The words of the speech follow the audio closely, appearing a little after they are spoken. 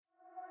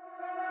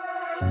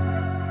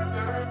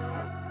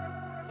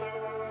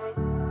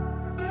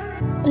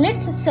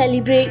Let's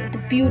celebrate the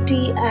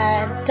beauty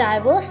and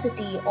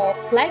diversity of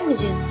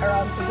languages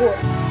around the world.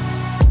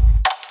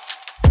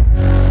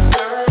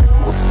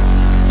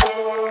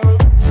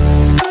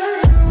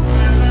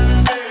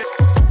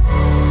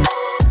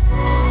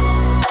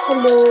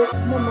 Hello,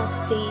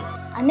 namaste,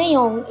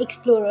 Anayong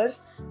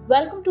explorers.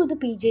 Welcome to the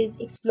PJ's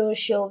Explore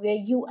Show where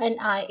you and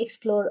I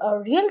explore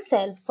our real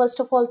self. First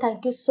of all,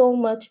 thank you so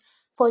much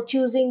for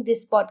choosing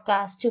this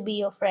podcast to be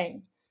your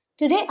friend.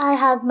 Today I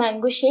have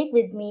Mango Shake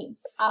with me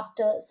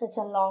after such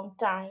a long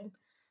time.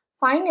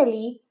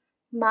 Finally,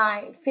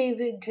 my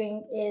favorite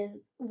drink is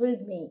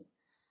with me.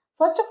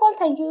 First of all,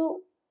 thank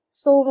you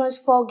so much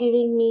for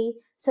giving me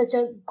such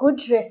a good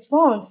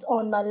response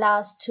on my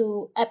last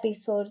two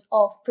episodes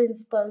of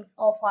Principles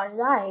of Our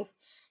Life,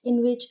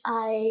 in which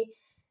I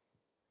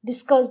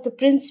discussed the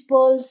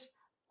principles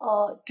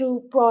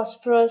to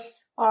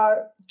prosperous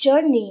our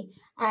journey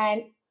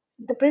and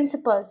the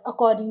principles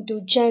according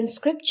to Jain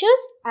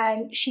scriptures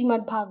and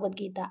Shrimad Bhagavad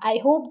Gita. I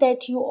hope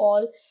that you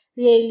all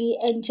really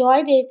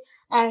enjoyed it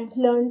and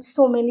learned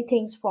so many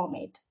things from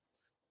it.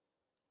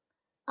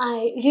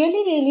 I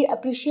really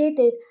appreciate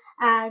it,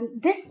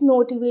 and this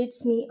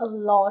motivates me a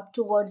lot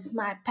towards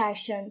my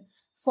passion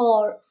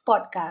for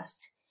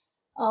podcast.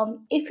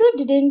 If you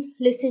didn't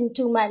listen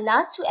to my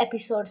last two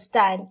episodes,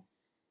 then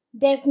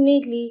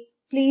definitely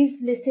please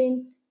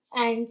listen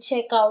and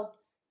check out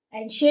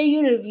and share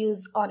your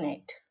reviews on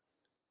it.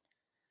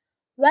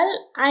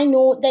 Well, I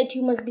know that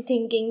you must be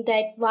thinking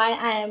that why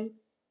I am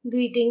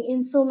greeting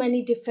in so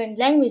many different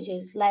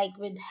languages, like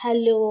with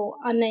hello,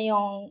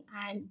 anayong,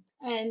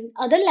 and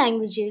other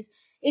languages.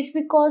 It's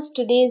because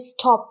today's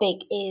topic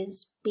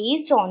is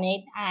based on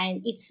it,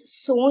 and it's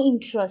so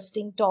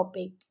interesting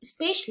topic,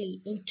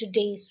 especially in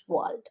today's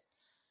world,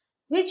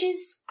 which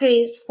is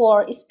craze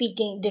for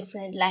speaking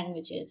different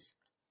languages.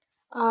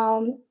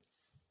 Um,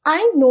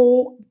 I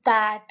know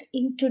that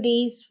in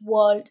today's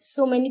world,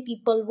 so many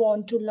people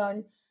want to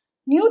learn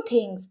new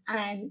things,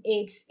 and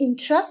it's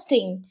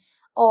interesting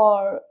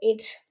or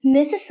it's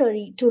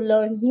necessary to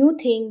learn new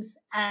things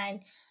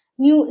and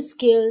new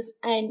skills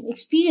and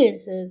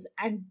experiences,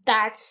 and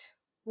that's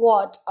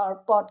what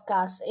our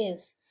podcast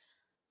is.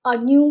 A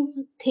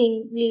new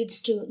thing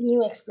leads to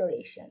new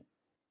exploration.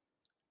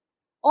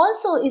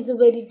 Also, is a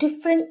very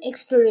different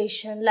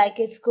exploration, like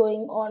it's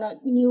going on a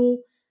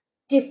new,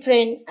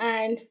 different,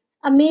 and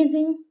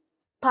amazing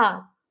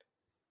path.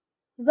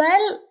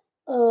 Well,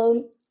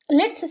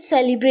 let's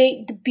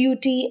celebrate the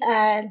beauty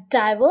and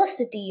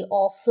diversity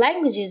of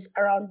languages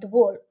around the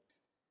world.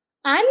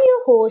 I'm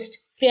your host,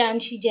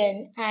 Priyanshi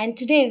Jain, and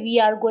today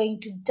we are going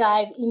to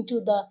dive into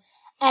the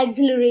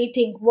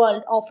exhilarating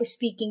world of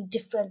speaking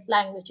different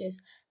languages.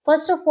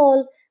 First of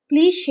all,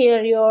 please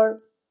share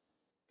your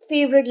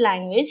favorite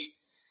language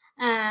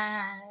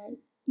and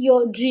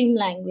your dream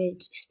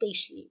language,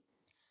 especially.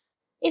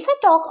 If I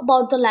talk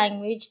about the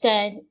language,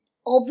 then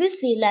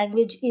obviously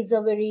language is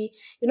a very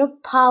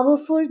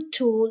powerful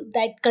tool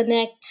that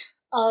connects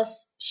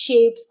us,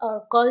 shapes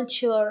our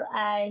culture,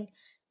 and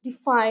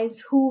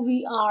defines who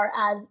we are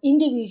as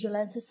individual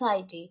and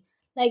society.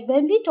 Like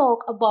when we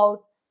talk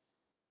about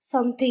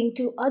something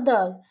to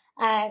other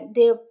and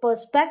their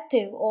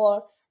perspective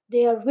or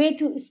their way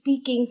to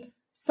speaking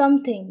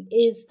something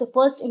is the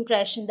first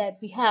impression that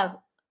we have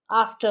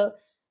after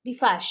the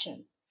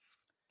fashion.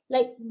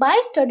 Like by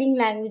studying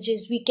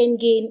languages we can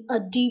gain a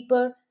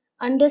deeper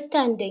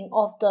understanding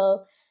of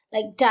the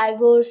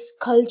diverse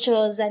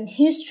cultures and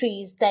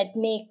histories that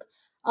make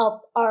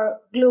up our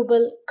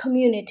global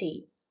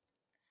community.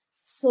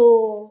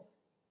 So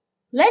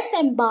let's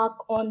embark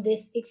on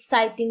this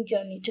exciting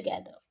journey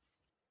together.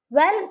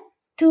 Well,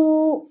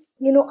 to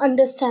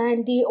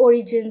understand the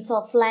origins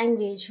of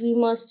language, we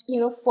must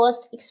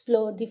first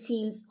explore the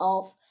fields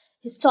of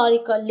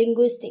historical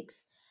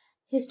linguistics.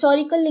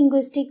 Historical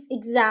linguistics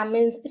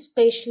examines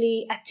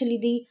especially actually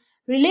the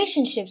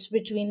relationships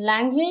between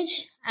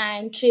language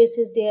and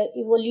traces their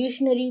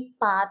evolutionary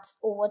paths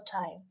over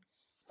time.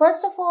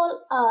 First of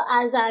all,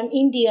 as I'm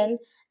Indian,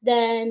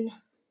 then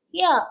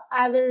yeah,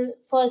 I will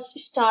first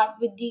start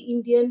with the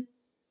Indian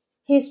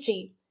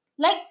history.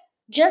 Like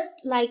just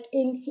like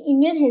in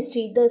Indian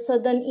history, the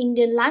southern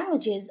Indian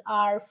languages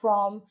are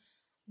from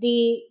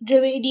the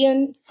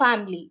Dravidian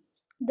family.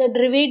 The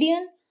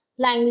Dravidian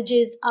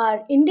languages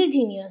are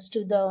indigenous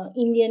to the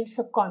Indian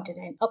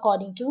subcontinent,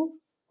 according to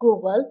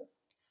Google.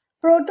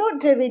 Proto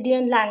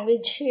Dravidian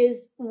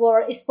languages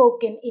were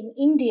spoken in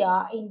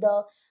India in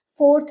the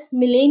 4th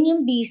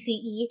millennium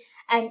BCE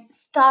and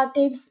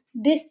started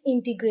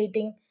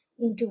disintegrating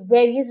into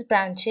various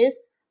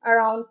branches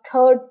around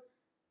 3rd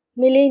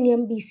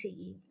millennium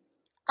BCE.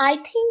 I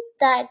think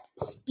that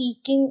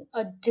speaking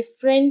a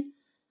different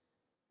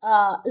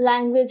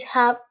language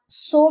have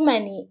so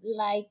many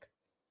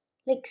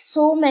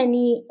so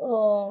many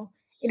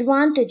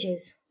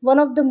advantages. One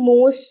of the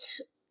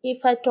most,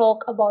 if I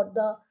talk about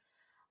the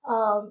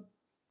um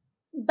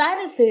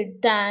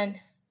benefit,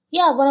 then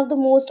yeah, one of the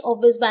most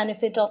obvious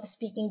benefit of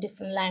speaking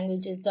different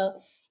languages, the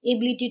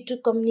ability to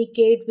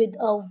communicate with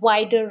a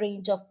wider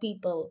range of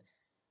people.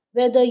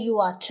 Whether you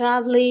are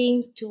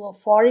traveling to a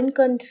foreign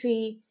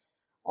country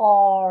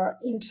or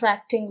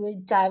interacting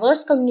with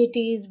diverse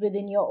communities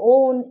within your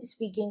own,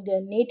 speaking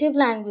their native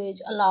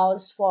language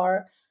allows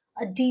for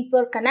a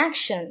deeper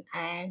connection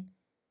and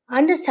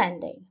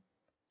understanding.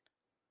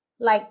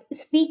 Like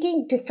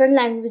speaking different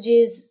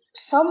languages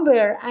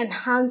somewhere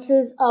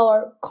enhances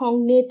our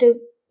cognitive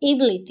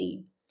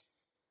ability.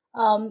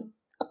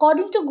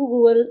 According to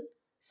Google,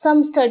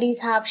 some studies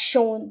have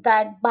shown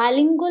that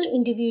bilingual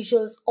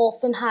individuals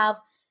often have,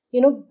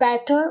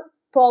 better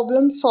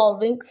problem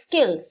solving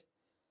skills,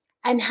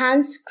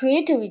 enhanced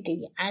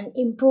creativity, and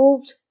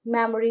improved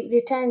memory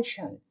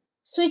retention.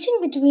 Switching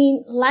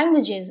between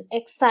languages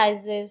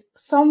exercises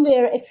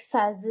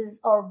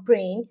our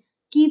brain,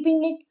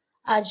 keeping it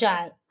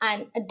agile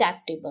and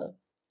adaptable.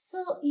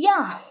 So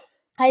yeah,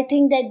 I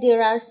think that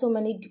there are so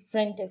many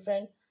different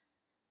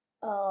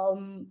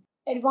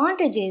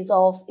advantages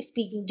of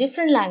speaking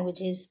different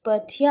languages,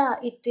 but yeah,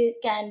 it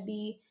can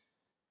be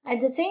at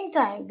the same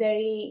time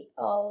very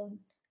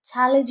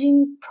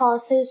challenging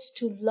process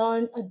to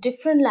learn a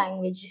different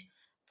language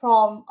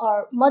from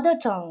our mother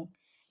tongue.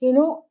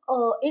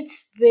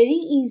 It's very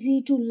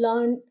easy to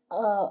learn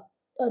a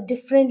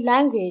different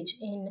language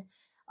in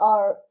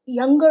our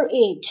younger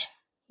age.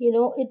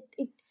 It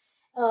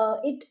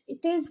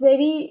is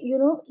very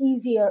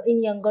easier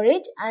in younger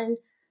age and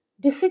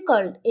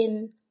difficult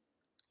in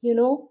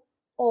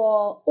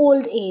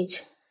old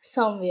age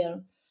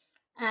somewhere.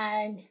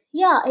 And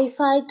yeah, if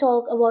I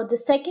talk about the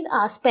second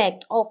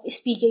aspect of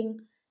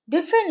speaking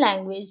different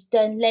language,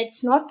 then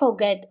let's not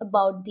forget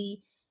about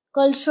the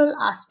cultural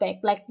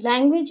aspect. Like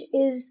language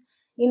is,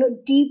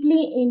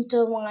 deeply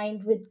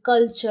intertwined with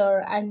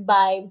culture, and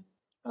by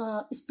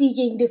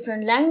speaking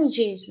different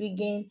languages, we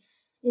gain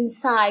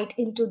insight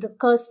into the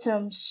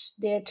customs,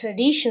 their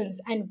traditions,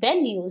 and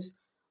values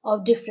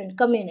of different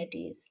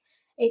communities.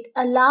 It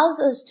allows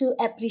us to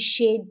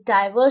appreciate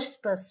diverse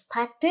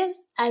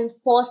perspectives and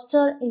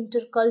foster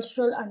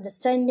intercultural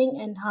understanding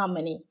and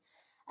harmony.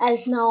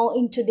 As now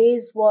in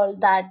today's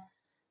world, that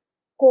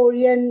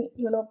Korean,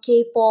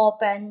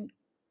 K-pop and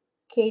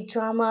K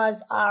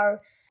dramas are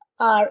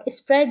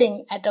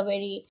spreading at a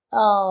very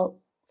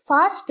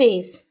fast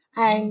pace,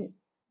 and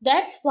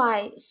that's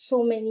why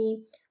so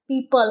many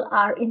people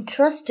are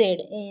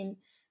interested in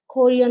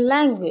Korean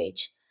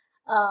language,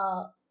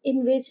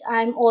 in which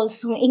I'm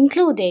also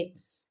included.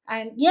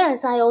 And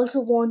yes, I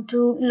also want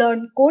to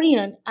learn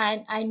Korean,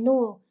 and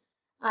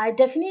I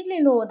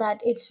definitely know that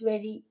it's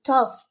very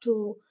tough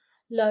to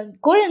learn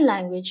Korean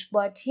language,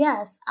 but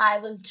yes, I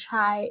will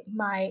try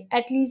my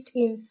at least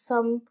in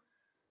some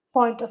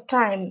point of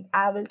time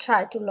I will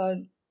try to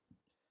learn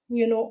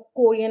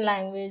Korean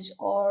language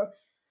or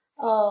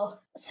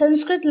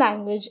Sanskrit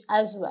language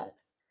as well.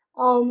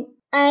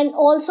 And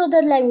also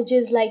the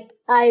languages, like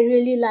I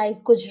really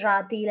like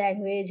Gujarati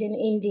language in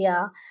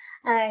India.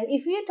 And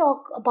if you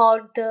talk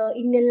about the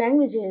Indian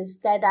languages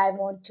that I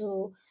want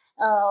to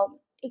uh,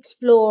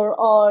 explore,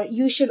 or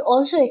you should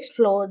also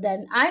explore,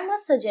 then I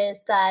must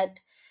suggest that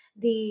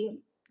the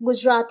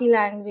Gujarati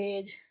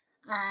language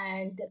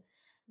and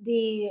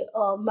the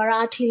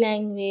Marathi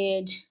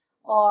language,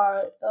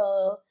 or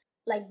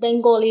like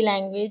Bengali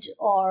language,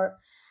 or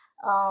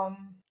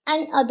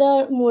and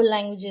other more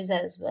languages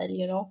as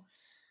well.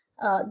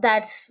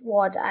 That's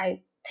what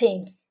I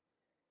think.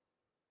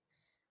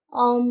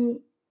 um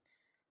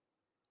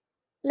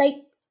like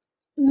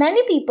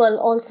many people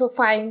also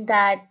find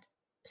that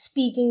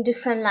speaking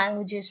different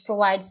languages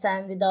provides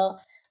them with a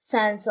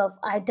sense of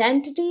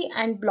identity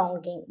and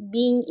belonging.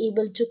 Being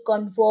able to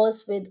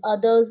converse with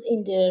others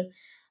in their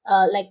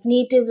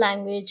native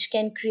language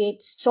can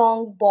create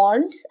strong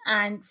bonds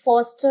and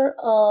foster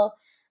a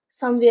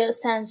somewhere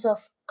sense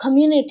of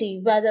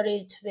community. Whether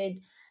it's with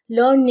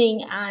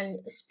learning and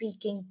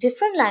speaking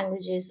different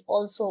languages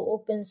also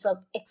opens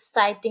up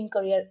exciting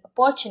career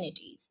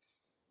opportunities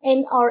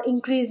in our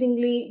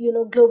increasingly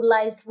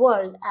globalized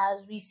world,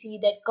 as we see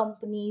that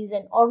companies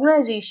and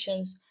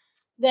organizations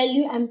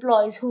value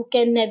employees who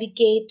can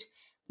navigate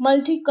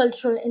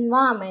multicultural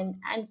environment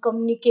and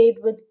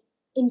communicate with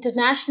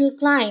international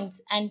clients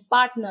and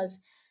partners.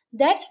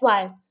 That's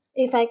why,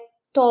 if I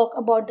talk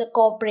about the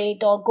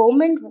corporate or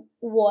government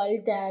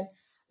world, then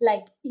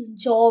like in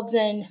jobs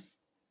and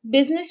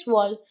business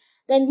world,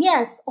 then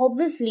yes,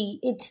 obviously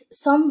it's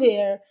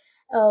somewhere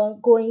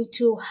going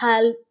to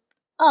help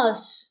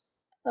us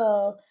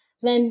uh,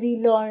 when we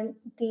learn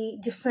the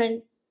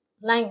different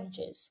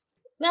languages.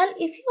 Well,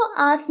 if you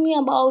ask me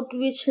about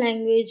which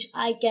language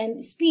I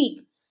can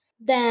speak,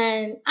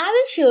 then I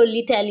will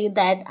surely tell you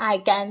that I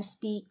can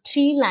speak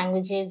three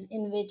languages,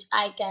 in which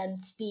I can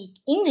speak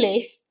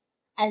English,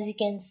 as you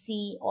can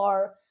see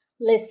or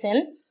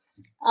listen,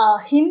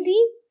 Hindi,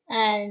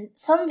 and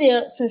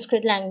somewhere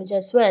Sanskrit language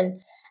as well,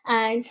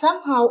 and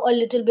somehow a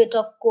little bit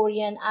of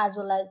Korean as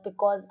well, as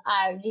because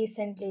I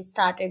recently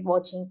started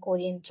watching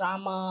Korean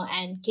drama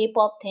and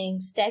K-pop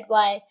things. That's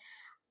why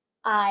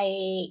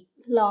I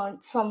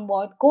learned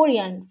somewhat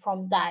Korean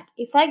from that.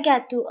 If I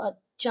get to a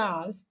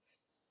chance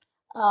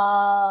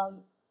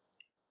um,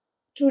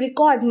 to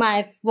record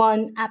my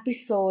one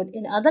episode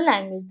in other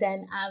language,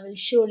 then I will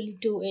surely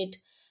do it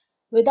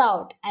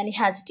without any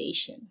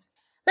hesitation.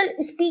 Well,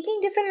 speaking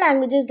different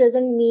languages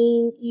doesn't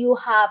mean you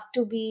have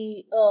to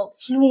be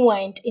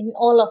fluent in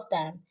all of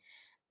them.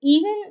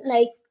 Even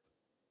like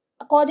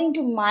according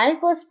to my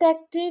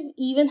perspective,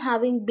 even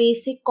having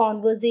basic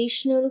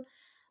conversational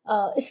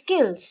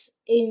skills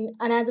in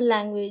another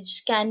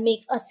language can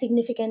make a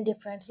significant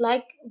difference.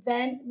 Like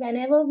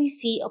whenever we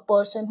see a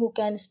person who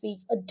can speak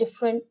a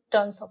different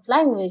tons of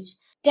language,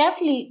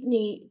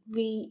 definitely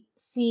we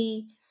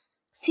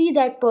see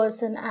that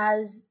person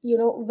as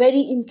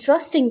very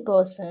interesting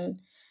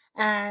person,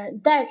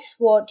 and that's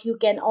what you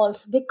can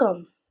also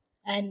become.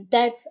 And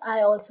that's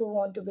I also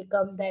want to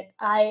become that.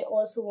 I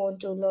also want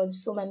to learn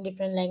so many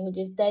different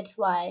languages. That's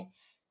why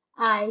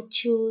I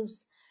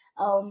choose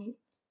um,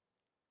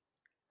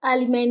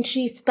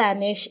 elementary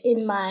Spanish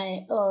in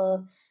my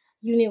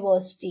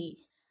university.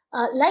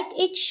 Like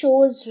it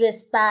shows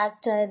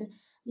respect, and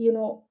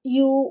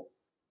you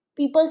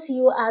people see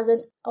you as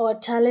a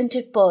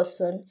talented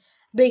person,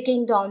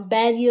 breaking down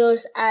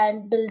barriers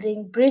and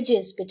building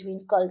bridges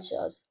between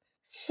cultures.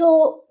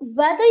 So,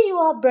 whether you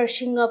are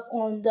brushing up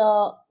on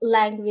the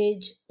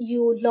language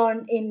you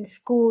learned in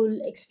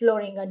school,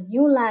 exploring a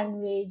new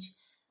language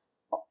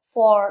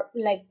for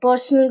like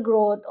personal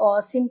growth,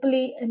 or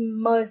simply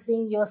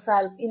immersing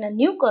yourself in a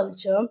new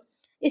culture,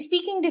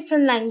 speaking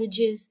different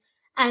languages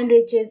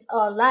enriches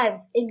our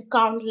lives in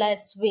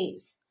countless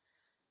ways.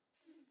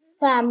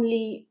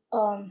 Family,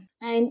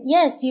 and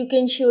yes, you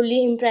can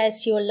surely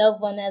impress your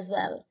loved one as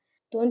well.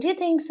 Don't you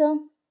think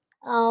so?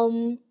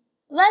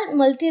 Well,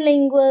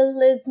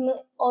 multilingualism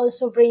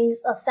also brings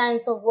a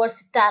sense of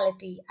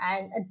versatility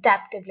and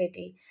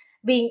adaptability.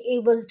 Being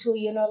able to,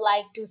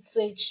 like to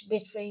switch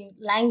between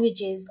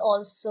languages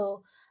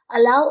also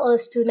allow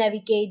us to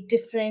navigate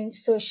different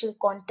social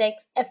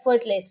contexts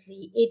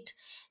effortlessly. It,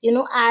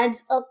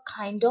 adds a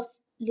kind of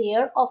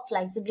layer of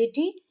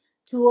flexibility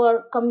to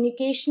our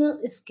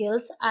communicational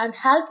skills and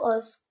help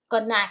us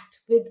connect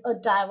with a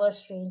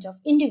diverse range of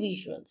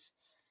individuals.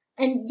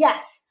 And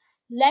yes,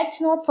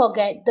 let's not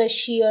forget the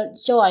sheer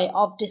joy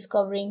of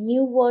discovering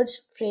new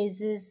words,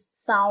 phrases,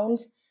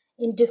 sounds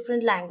in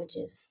different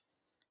languages.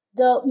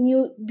 The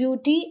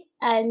beauty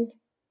and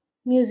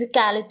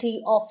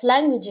musicality of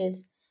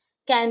languages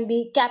can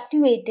be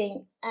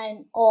captivating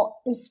and awe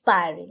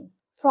inspiring.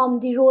 From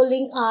the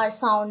rolling R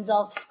sounds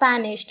of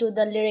Spanish to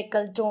the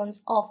lyrical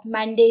tones of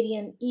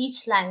Mandarin,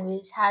 each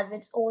language has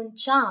its own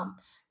charm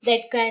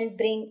that can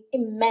bring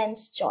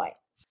immense joy.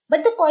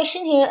 But the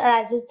question here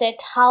arises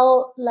that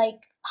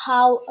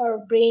how our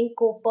brain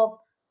cope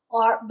up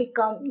or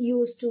become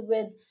used to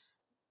with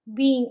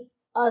being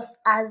us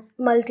as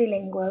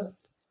multilingual.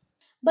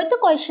 But the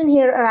question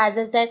here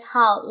arises that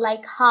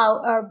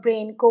how our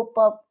brain cope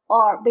up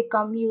or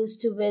become used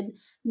to with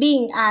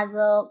being as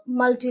a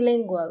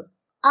multilingual.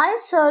 I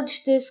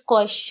searched this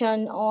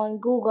question on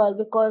Google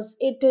because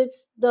it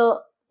is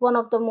the one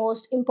of the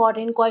most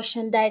important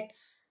question that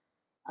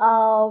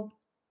uh,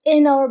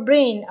 in our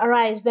brain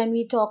arise when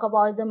we talk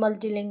about the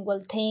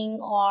multilingual thing,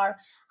 or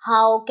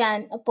how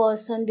can a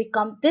person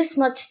become this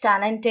much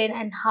talented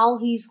and how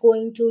he's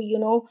going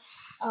to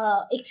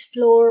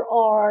explore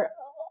or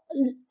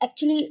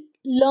actually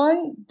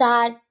learn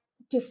that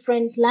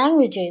different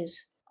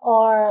languages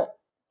or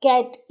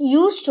get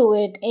used to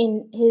it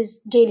in his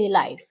daily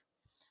life.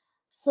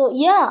 So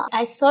yeah,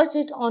 I searched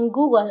it on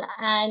Google,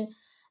 and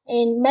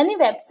in many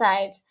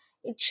websites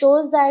it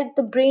shows that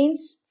the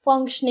brain's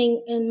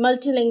functioning in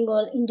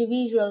multilingual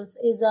individuals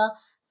is a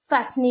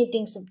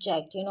fascinating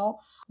subject.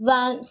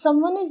 When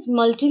someone is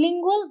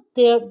multilingual,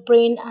 their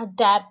brain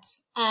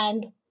adapts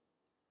and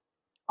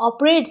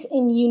operates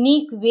in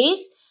unique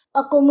ways,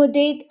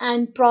 accommodate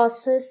and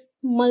process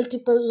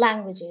multiple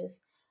languages.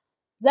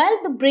 Well,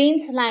 the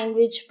brain's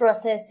language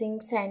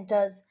processing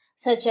centers,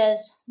 such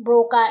as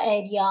Broca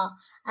area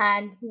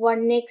and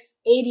Wernicke's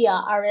area,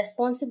 are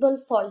responsible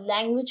for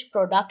language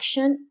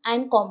production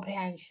and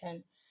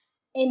comprehension.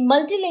 In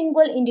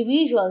multilingual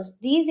individuals,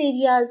 these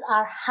areas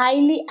are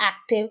highly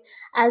active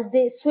as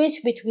they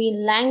switch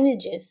between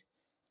languages.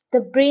 The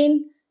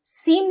brain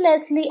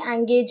seamlessly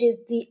engages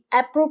the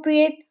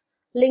appropriate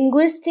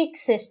linguistic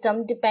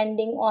system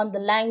depending on the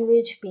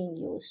language being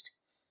used.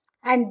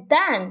 And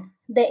then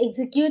the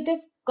executive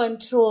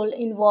control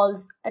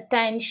involves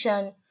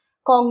attention,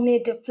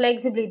 cognitive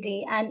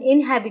flexibility, and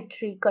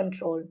inhibitory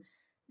control.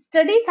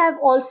 Studies have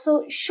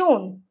also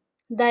shown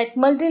that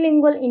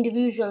multilingual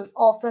individuals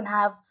often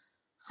have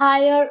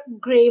higher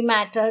gray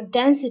matter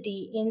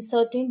density in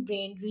certain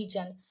brain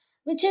region,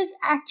 which is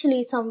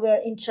actually somewhere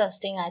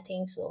interesting, I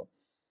think so.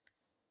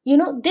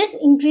 This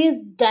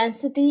increased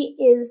density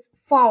is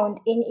found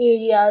in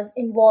areas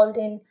involved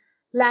in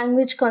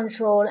language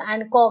control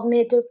and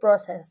cognitive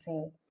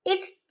processing.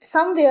 It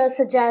somewhere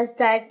suggests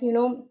that,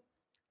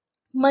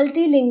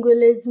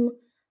 multilingualism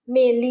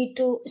may lead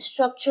to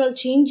structural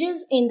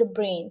changes in the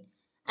brain,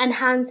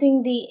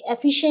 enhancing the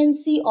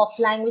efficiency of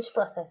language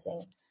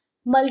processing.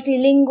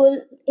 Multilingual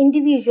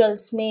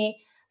individuals may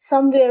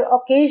somewhere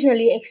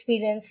occasionally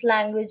experience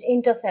language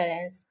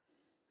interference.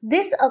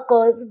 This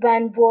occurs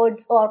when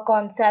words or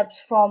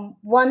concepts from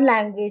one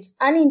language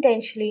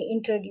unintentionally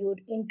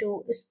introduced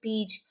into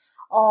speech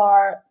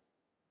or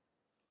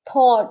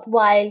thought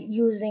while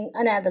using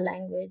another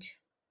language.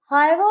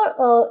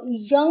 However,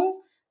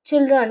 young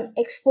children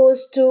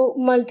exposed to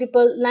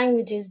multiple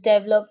languages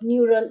develop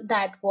neural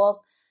network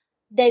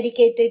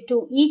dedicated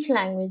to each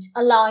language,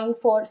 allowing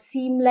for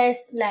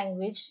seamless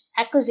language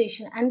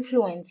acquisition and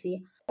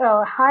fluency.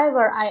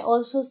 However, I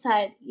also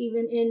said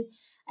even in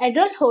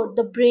adulthood,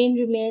 the brain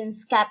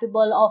remains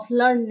capable of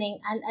learning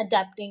and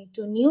adapting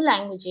to new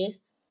languages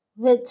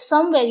with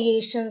some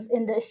variations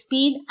in the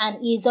speed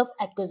and ease of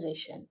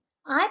acquisition.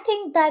 I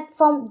think that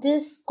from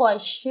this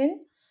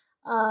question,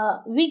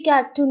 we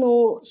get to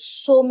know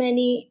so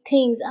many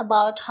things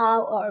about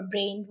how our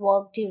brain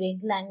work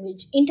during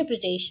language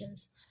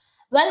interpretations.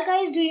 Well,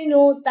 guys, do you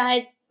know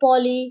that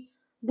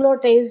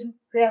polyglottism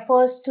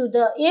refers to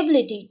the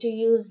ability to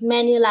use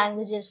many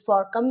languages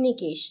for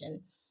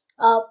communication?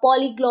 A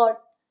polyglot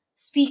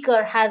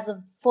speaker has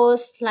a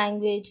first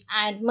language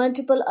and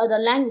multiple other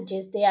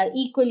languages they are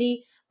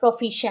equally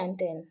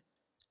proficient in.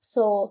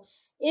 So,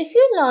 if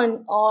you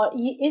learn or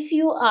if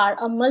you are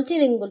a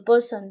multilingual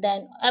person,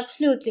 then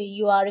absolutely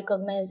you are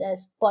recognized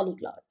as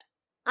polyglot.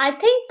 I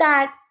think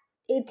that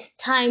it's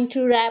time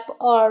to wrap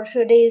our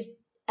today's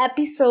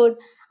episode.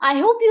 I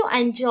hope you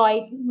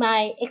enjoyed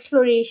my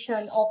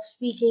exploration of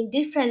speaking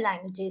different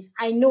languages.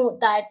 I know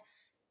that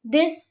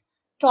this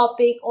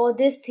topic or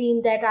this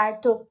theme that I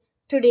took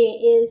today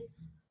is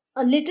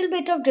a little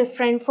bit of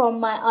different from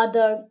my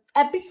other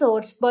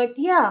episodes, but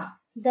yeah,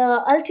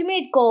 the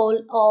ultimate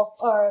goal of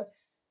our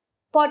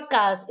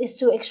podcast is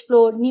to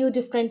explore new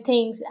different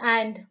things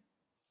and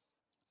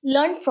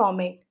learn from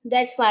it.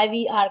 That's why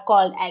we are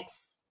called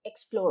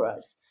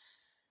explorers.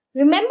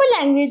 Remember,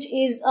 language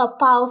is a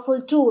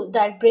powerful tool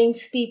that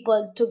brings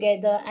people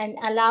together and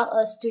allow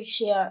us to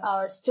share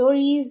our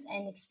stories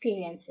and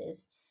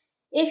experiences.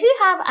 If you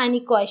have any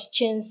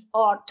questions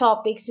or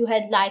topics you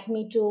had like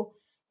me to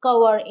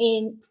cover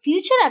in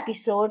future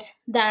episodes,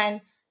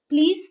 then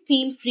please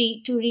feel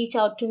free to reach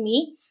out to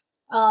me.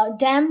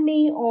 DM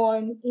me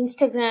on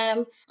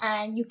Instagram,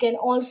 and you can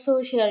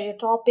also share your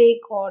topic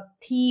or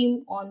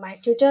theme on my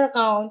Twitter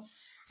account.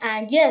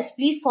 And yes,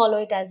 please follow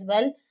it as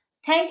well.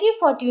 Thank you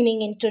for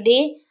tuning in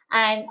today,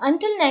 and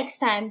until next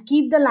time,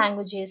 keep the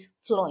languages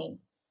flowing.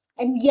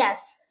 And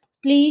yes,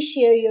 please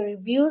share your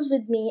reviews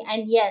with me.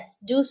 And yes,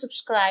 do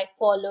subscribe,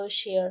 follow,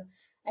 share,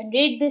 and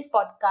rate this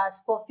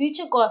podcast for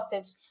future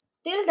gossips.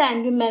 Till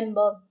then,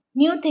 remember,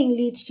 new thing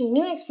leads to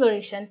new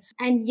exploration.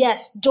 And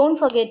yes, don't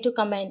forget to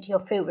comment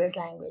your favorite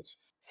language.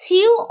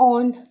 See you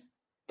on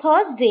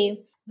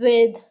Thursday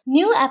with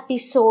new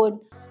episode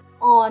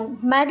on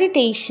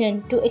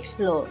meditation to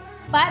explore.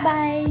 Bye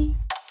bye.